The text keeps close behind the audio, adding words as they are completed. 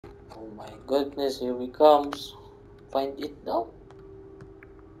Oh my goodness, here he comes. Find it daw.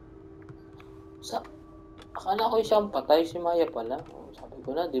 Akala ko siyang patay, si Maya pala. Sabi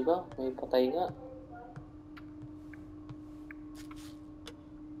ko na, di ba? May patay nga.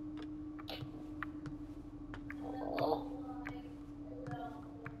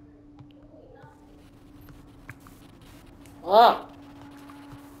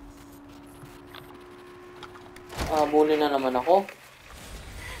 Bully na naman ako.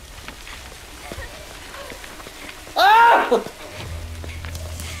 Oh!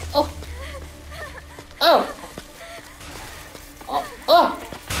 Oh! Oh!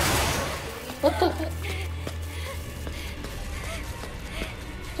 What the heck?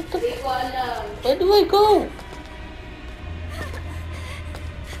 Where do I go?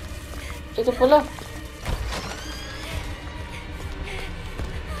 Ito pala.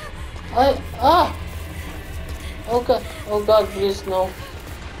 Oh God, please, no.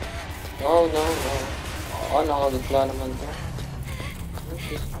 No. Nakagitla naman to.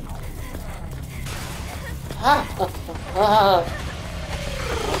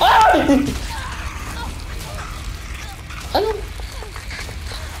 Ano?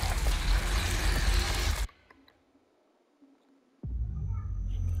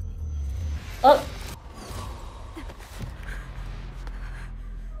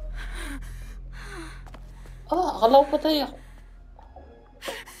 Akala ko patay ako.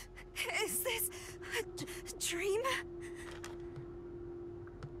 Is this a dream?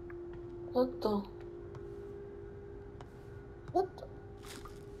 What the?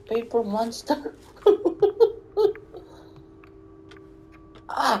 Paper monster?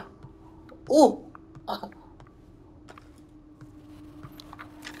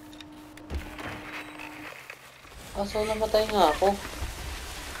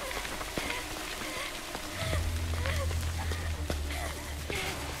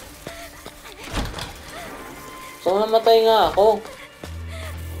 So namatay nga ako.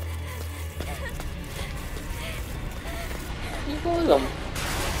 Hindi ko alam.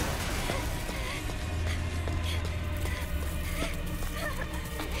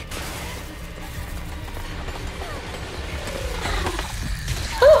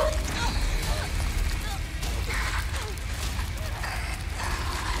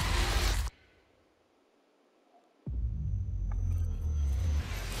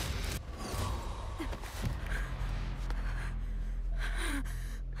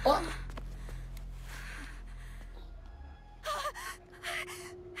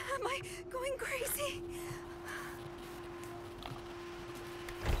 Am I going crazy?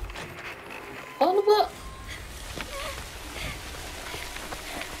 Paano ba?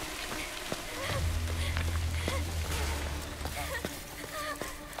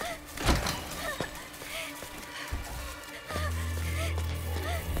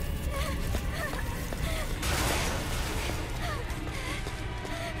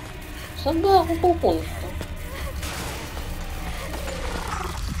 Saan ba ako pupunta?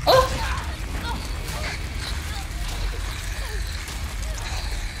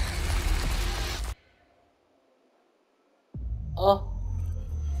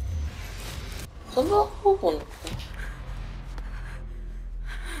 Saan ba ako pupunta?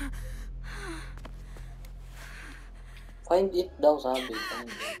 Find it daw, sabi.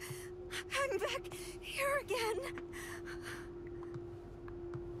 I'm back here again.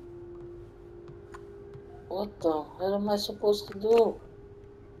 What the hell am I supposed to do?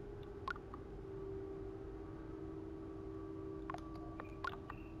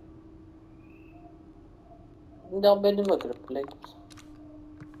 Hindi ako pwede mag-reflect.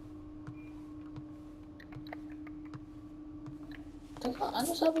 Teka,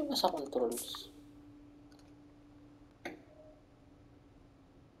 ano sabi ba sa controls?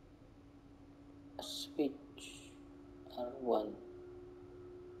 Switch R1.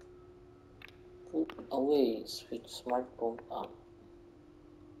 Put away. Switch smartphone up.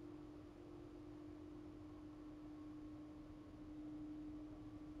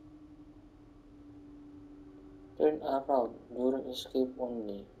 Turn around during escape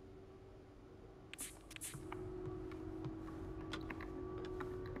only.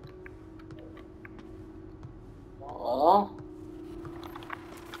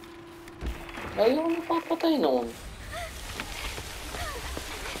 Ayaw napapatay noon.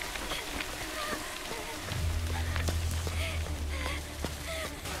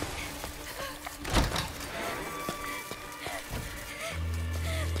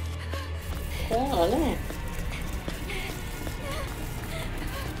 Kaya ano?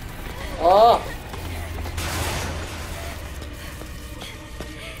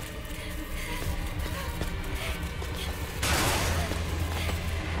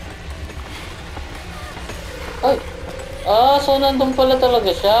 Ay! Ah, so nandun pala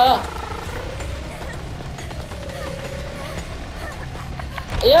talaga siya.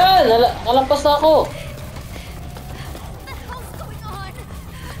 Ayan! Nalampas na ako. What the hell's going on?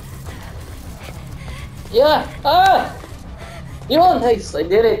 Yeah! Ah! Yun! Nice! I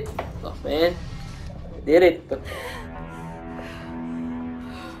did it! Oh, man. I did it.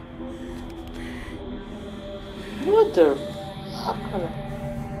 What the fuck?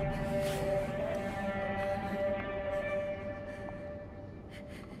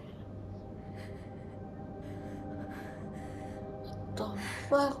 The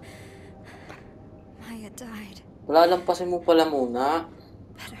fuck? Maya died, Lalampasin mo pala muna.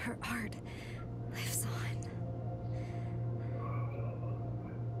 but her art lives on.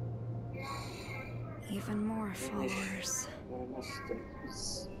 Even more followers.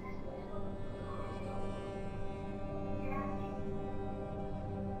 Masterpiece.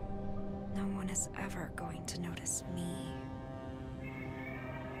 No one is ever going to notice me.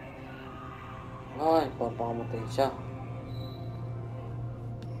 Ay, papakamatay siya.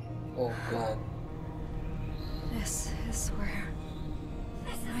 Oh God. This is where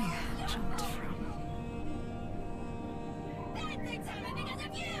Maya jumped from. Bad things happen because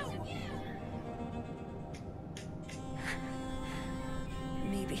of you!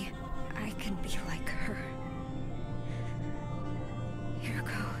 Maybe I can be like her. Here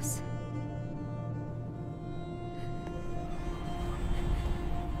goes.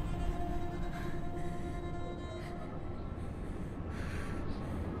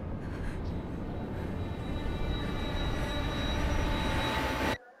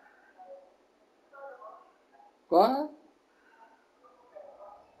 What?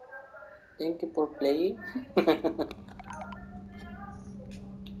 Thank you for playing.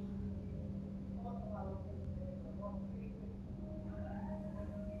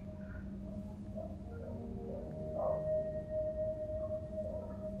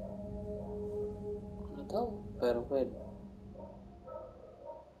 Ano daw? Farewell.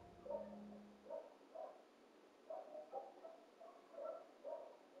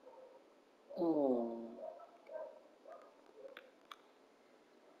 Hmm.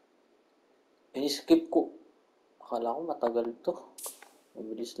 In-skip ko. Akala ko matagal to.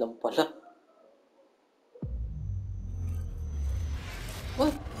 Mabilis lang pala.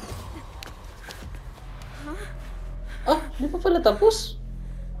 What? Ah, di pa pala tapos?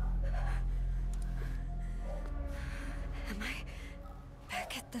 Am I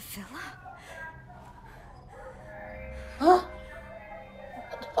back at the villa? Huh?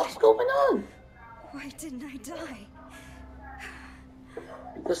 What the fuck's going on? Why didn't I die?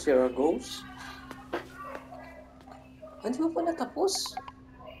 Because you're a ghost? Ah, di pa pala tapos?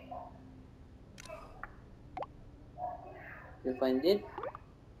 You find it?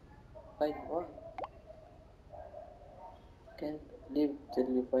 Find what? Can't live till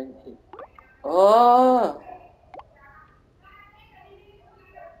you find it. Oh!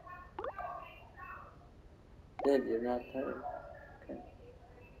 Dead, you're not hurt. Can't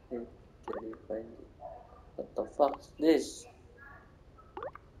live till you find it. What the fuck's this?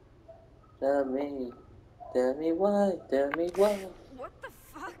 Tell me. Tell me why. Tell me why. What the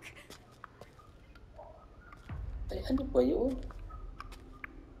fuck? Ay, ano ba yun?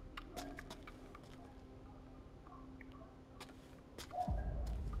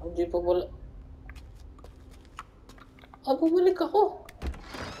 Hindi pa wala. Ah, bumalik ako.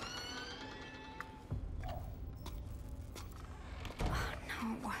 Oh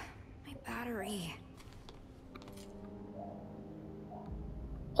no, my battery.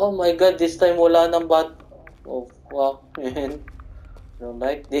 Oh my god, this time wala nang bat. Oh fuck, man. I don't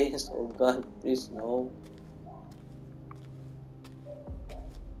like this. Oh god, please no.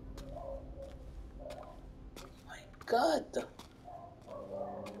 Oh my god.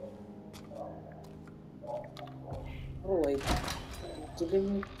 Oh wait.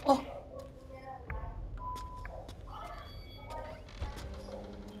 Dilim. Oh!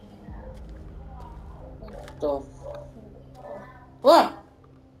 What the f... Ah!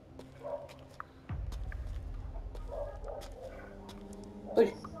 Uy!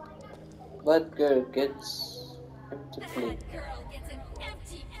 Bad girl gets empty plate. Girl gets an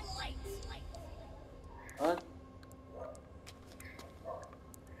empty plate. What?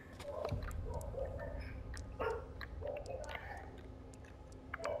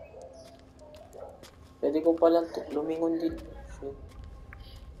 Pwede ko palang lumingon dito. Shit.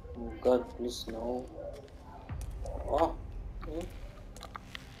 Oh god, please no. Ah! Okay.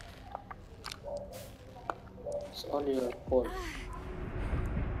 It's all your fault.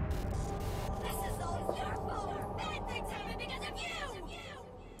 This is all your fault. Bad things happen because of you.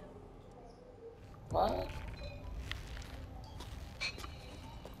 What?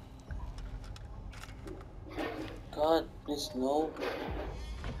 God, please no.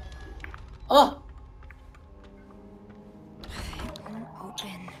 Ah! It won't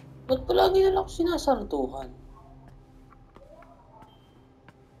open. Ba't palagi na lang ako sinasarduhan?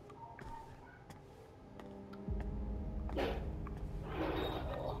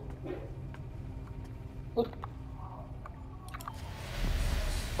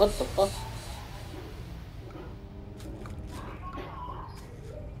 What the fuck?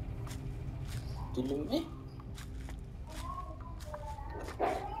 Dilim eh.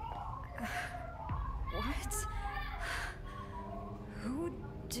 What? Who would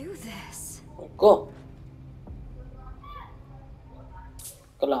do this? Go.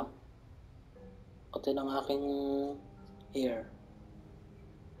 Ito lang. Pati ng aking hair.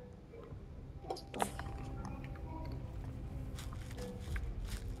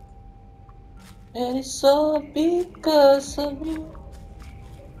 And it's all because of you.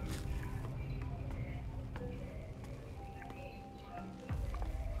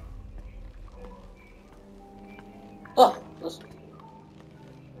 Ah! Tapos,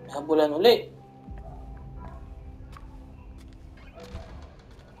 may habulan uli.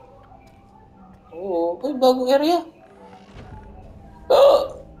 Oo. Uy, bagong area. Ah!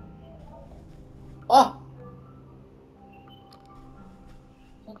 Ah!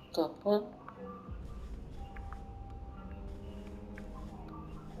 What the fuck?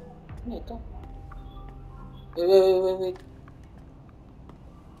 Ano ito? Wait.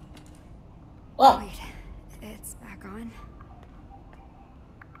 Ah! Wait, it's back on.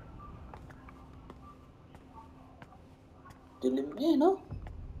 Dilim eh, no?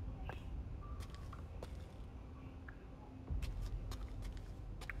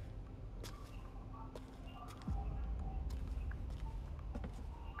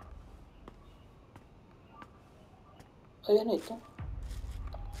 Ay, ano ito?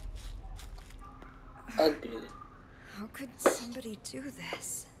 Ugly. How could somebody do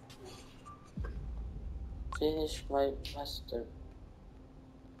this? Finish my master.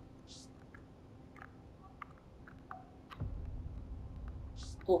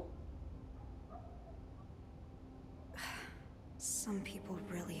 Oh, Some people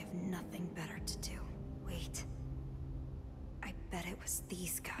really have nothing better to do. Wait. I bet it was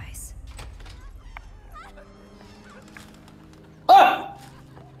these guys. ah!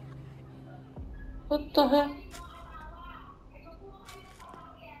 What the heck?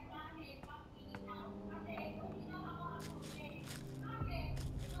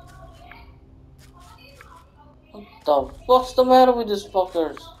 What the fuck's the matter with these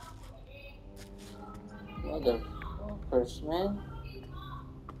fuckers? Motherfuckers, man.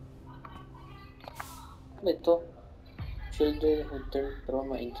 Ano ito? Children who turn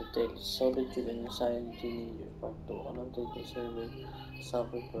trauma into tales. Solitude and anxiety teenager. Part 2. Another disorder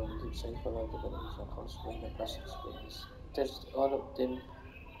suffered from deep psychological illusion caused by the past experience. Test all of them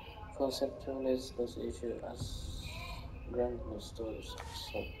conceptualize those issues as grand stories of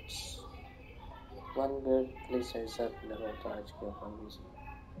sorts. One girl placed herself in the role to HQ convincing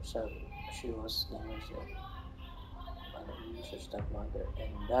herself she was the herself an abuser's stepmother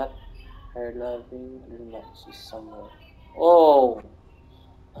and that her loving romance is somewhere. Oh!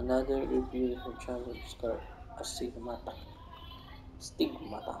 Another revealed her childhood scar, a stigmata.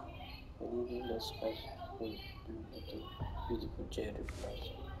 Believing the spice would bloom into beautiful cherry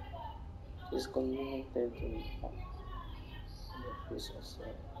blossom. This convenient territory is as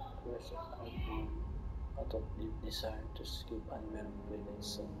a person born out of deep desire to escape unbearable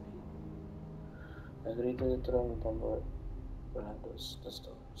feelings of pain. Agree to the throne of Amor Barados, the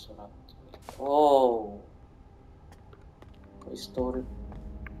story surrounding. Oh! My story.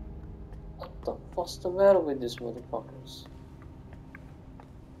 What the fuck's the matter with these motherfuckers?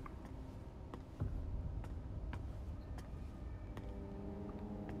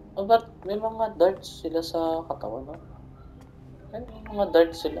 Oh, ba't may mga darts sila sa katawan, no? May mga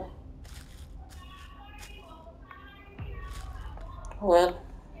darts sila. Well,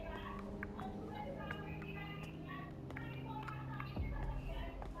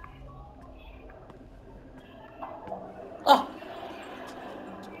 ah!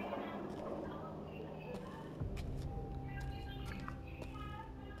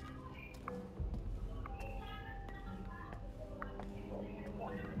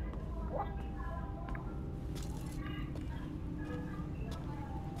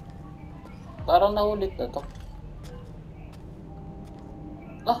 Parang naulit na to.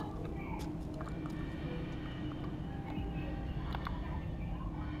 Ah!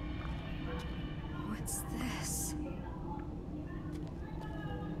 What's this?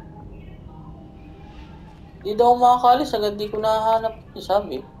 Di daw makakalis agad di ko nahanap yung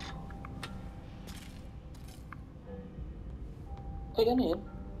sabi. Ay, ano yun?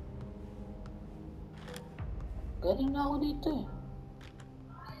 Galing na ako dito eh.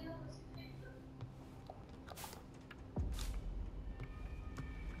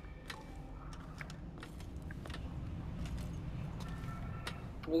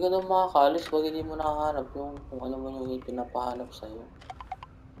 Hindi ka na makakalis pag hindi mo nakahanap yung kung ano man yung pinapahanap sa'yo.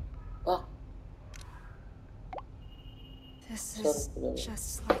 Ah! This Sorry is for that.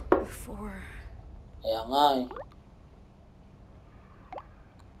 just like before. Kaya nga eh.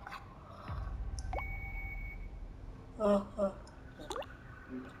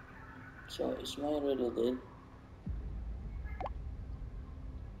 So, is my really dead?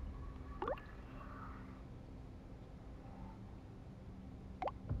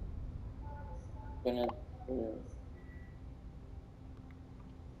 Cannot.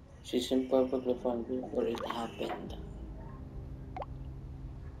 She's imperfectly fine before it happened.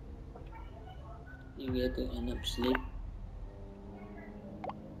 You getting enough sleep?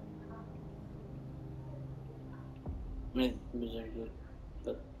 Right, these are good.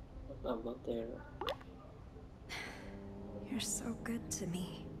 But what about Tara? You're so good to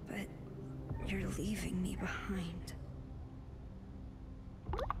me, but you're leaving me behind.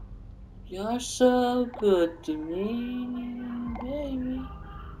 You're so good to me, baby.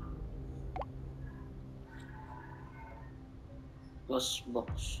 Was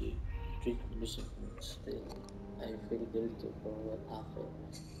Bakshi treat discipline still? I feel guilty for what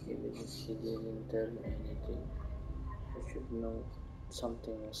happened, even if she didn't tell me anything. I should know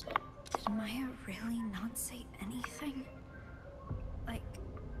something was up. Did Maya really not say anything? Like,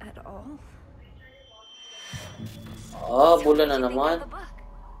 at all? Ah, So bula what'd na you think of naman. the book?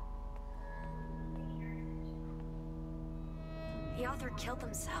 The author killed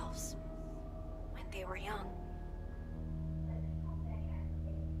themselves when they were young.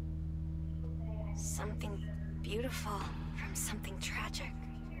 Something beautiful from something tragic.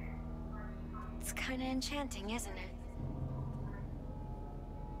 It's kinda enchanting, isn't it?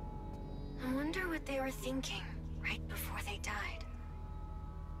 I wonder what they were thinking right before they died.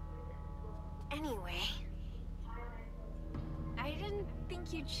 Anyway, I didn't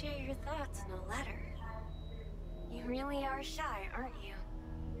think you'd share your thoughts in a letter. You really are shy, aren't you?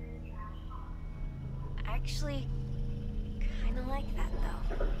 I actually kinda like that, though.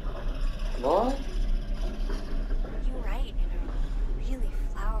 What? You write in a really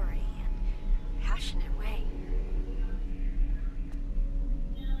flowery and passionate way.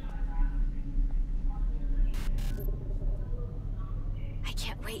 I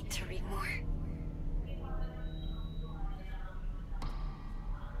can't wait to read more.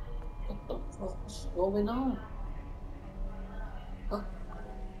 What the fuck's going on? Huh?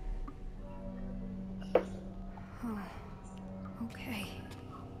 Oh, okay.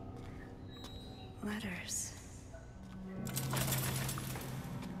 Letters.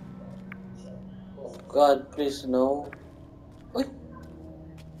 Oh God, please no. Uy!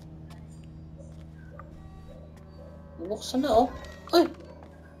 Buksan na oh. Uy!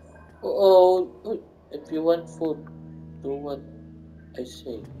 Oo. Uy! If you want food, do what I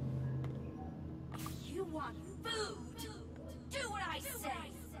say. You want food? Do what I say!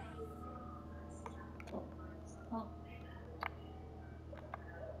 Oh.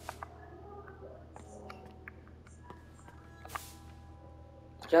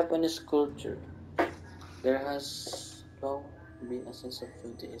 Japanese culture. There has long been a sense of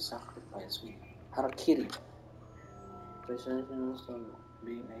duty and sacrifice with harakiri. Presentation of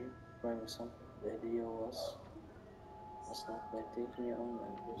being a prime example. The idea was not by taking your own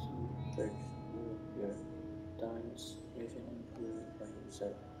life, but purge your times, mission, and purify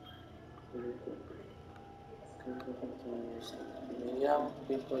yourself. Very good. The young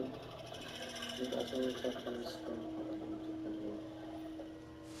people with other Japanese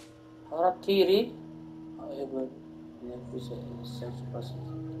harakiri, however, life is such a process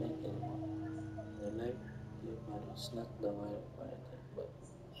like anyone. The life you body is not the wild paradigm, but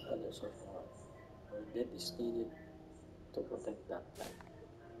others of one. Or death is needed to protect that life.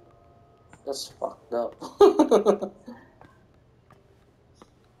 That's fucked up.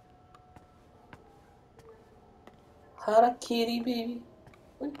 Harakiri, baby.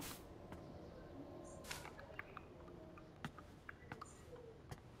 Uy.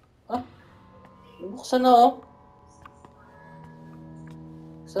 Ah, buksan na oh.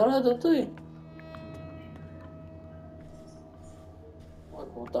 Sarado to eh. Ay,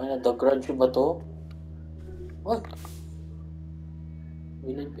 putang ina, The Grudge ba to? What?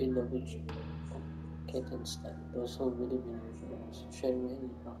 Believe in the witch of Kettenstein. Those who believe in rituals share many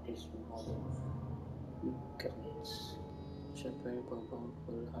practice model weekends. Shall pray for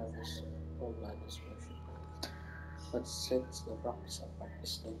bountiful harvest for gladness worship. What sets the practice apart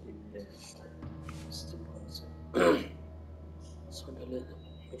is native lyrics. It's the concept. So the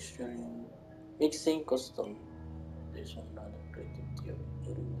mixture mixing custom is another creative theory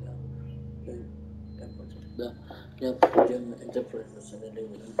during the efforts of the German entrepreneurs and the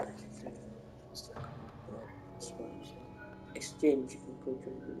label architect was the common broad transparency. Exchange in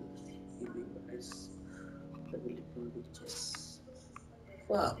cultural beliefs, giving rise developing beaches.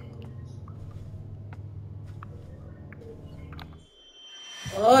 Fuck.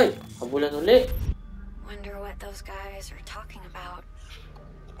 Ay! Kabulan uli! Wonder what those guys are talking about.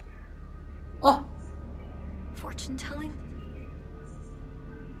 Ah! Fortune telling?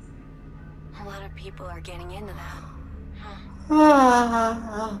 A lot of people are getting into that.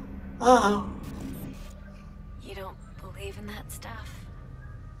 Huh. You don't believe in that stuff?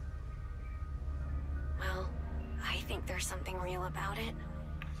 Well, I think there's something real about it.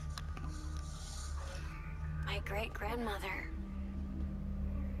 My great-grandmother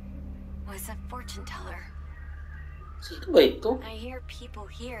was a fortune teller. Sino ba ito? I hear people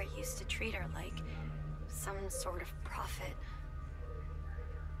here used to treat her like some sort of prophet.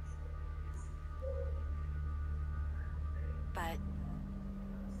 But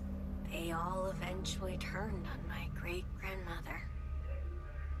they all eventually turned on my great-grandmother.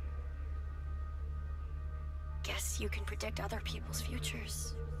 Guess you can predict other people's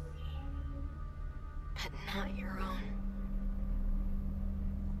futures, but not your own.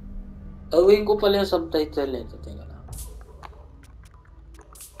 Awin ko pala yung subtitle nito. Tingnan lang.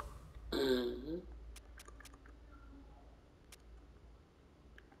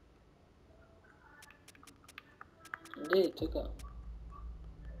 Hindi, teka.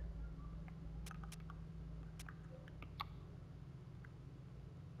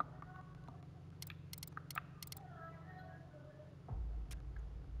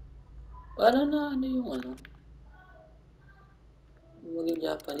 Paano na ano yung ano? Maging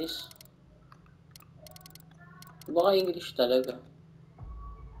Japanese. Baka English talaga.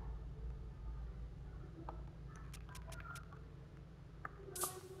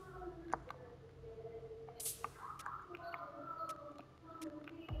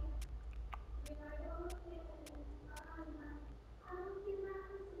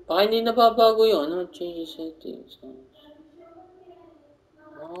 Baka hindi nababago yun. Ano? Change settings.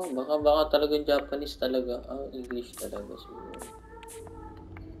 Oh, baka talagang Japanese talaga. Ah, English talaga siguro.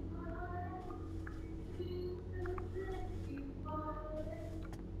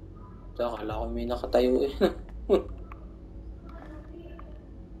 Ito, akala ko may nakatayo eh.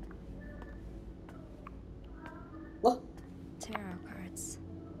 What? Tarot cards.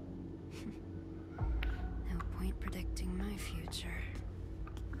 No point predicting my future.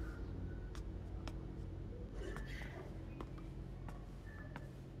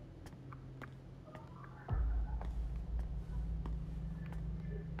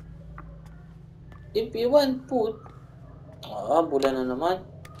 If you want food. Ah, bula na naman.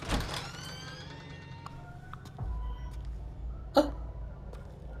 Ah!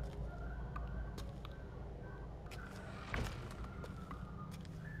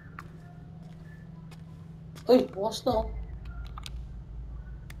 Ay, bukas na oh.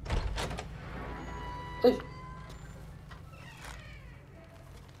 Ay!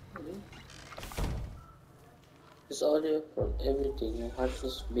 It's all your fault, everything. My heart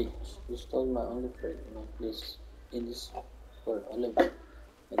is bitch. You stole my only friend, my place in this for all of it.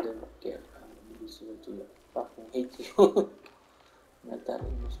 I don't care. I'm invisible to you. Fucking hate you. Not that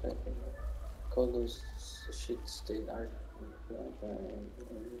in this right now. Call those shit state art.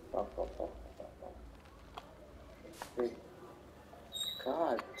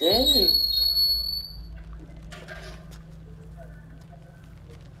 God damn!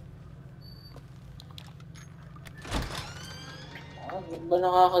 Ba't ba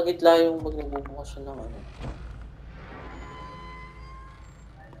nakakagitla yung pag nagbubukas siya ng ano?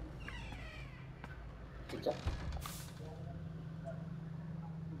 Tita.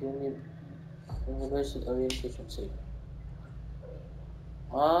 University orientation safe.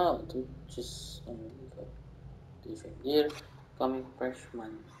 Ah, to just year coming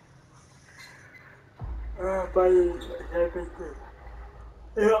freshman. Ah, parang sabi ko.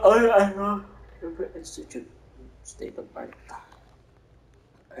 Ano? Institute. State of art.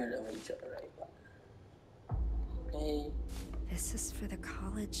 Okay. This is for the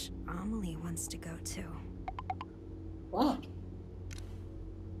college Amelie wants to go to. What?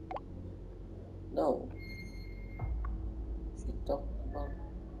 No. She talked about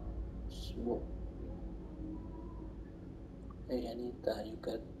smoke. Hey Anita, you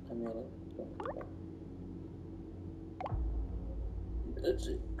got a minute?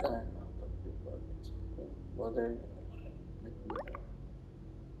 That's it. Kind of people. Modern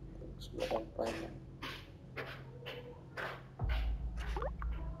It's better fine.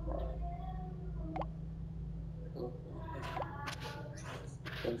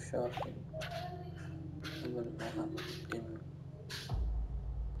 Go shopping. Even in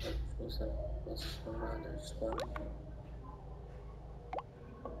Joseph was her mother's family.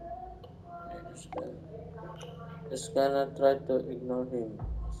 Just gonna try to ignore him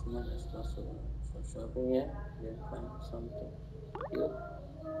as much as possible. So shopping, yeah, then find something cute.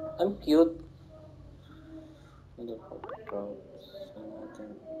 I'm cute. I don't have a crowd, so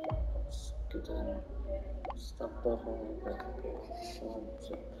nothing else cute enough. Stop talking like that.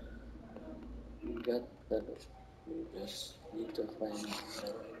 So you got that. You just need to find the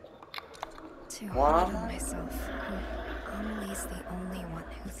right. Too hard on What? myself. Amelie's the only one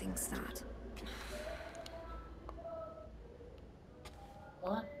who thinks that.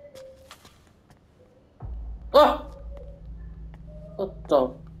 What? Ah! What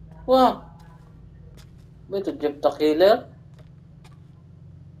the? What? Wait, to Jeff the killer?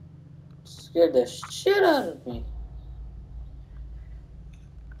 Scared the shit out of me.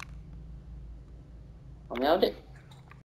 I'm out it.